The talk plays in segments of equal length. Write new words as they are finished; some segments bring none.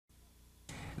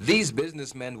These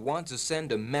businessmen want to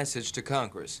send a message to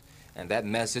Congress, and that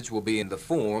message will be in the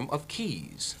form of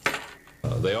keys.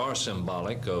 They are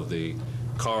symbolic of the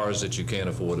cars that you can't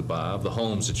afford to buy, of the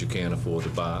homes that you can't afford to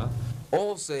buy.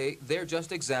 All say they're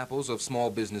just examples of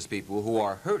small business people who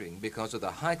are hurting because of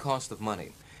the high cost of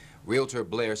money. Realtor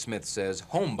Blair Smith says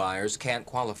home buyers can't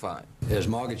qualify. As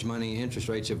mortgage money interest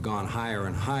rates have gone higher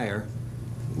and higher,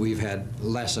 we've had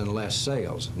less and less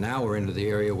sales. Now we're into the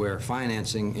area where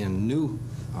financing in new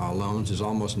loans is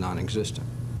almost non-existent.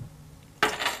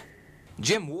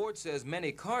 Jim Ward says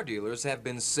many car dealers have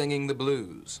been singing the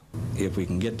blues. If we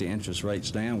can get the interest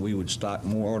rates down, we would stock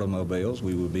more automobiles.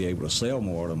 We would be able to sell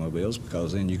more automobiles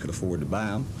because then you could afford to buy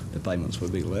them. The payments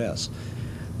would be less.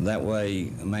 That way,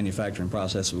 the manufacturing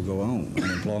process would go on.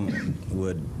 Unemployment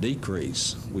would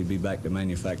decrease. We'd be back to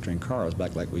manufacturing cars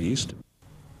back like we used to.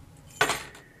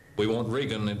 We want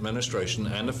Reagan administration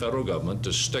and the federal government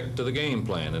to stick to the game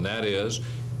plan, and that is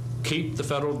keep the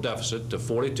federal deficit to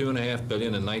 $42.5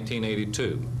 billion in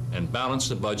 1982 and balance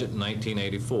the budget in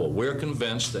 1984. We're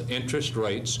convinced that interest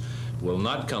rates will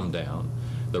not come down.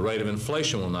 The rate of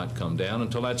inflation will not come down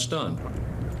until that's done.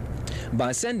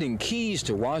 By sending keys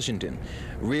to Washington,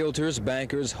 realtors,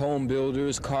 bankers, home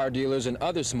builders, car dealers, and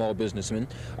other small businessmen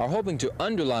are hoping to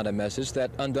underline a message that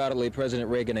undoubtedly President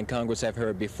Reagan and Congress have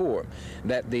heard before,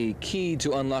 that the key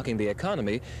to unlocking the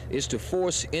economy is to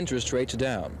force interest rates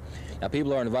down. Now,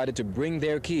 people are invited to bring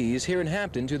their keys here in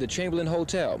Hampton to the Chamberlain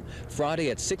Hotel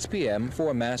Friday at 6 p.m. for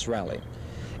a mass rally.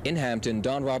 In Hampton,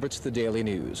 Don Roberts, The Daily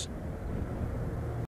News.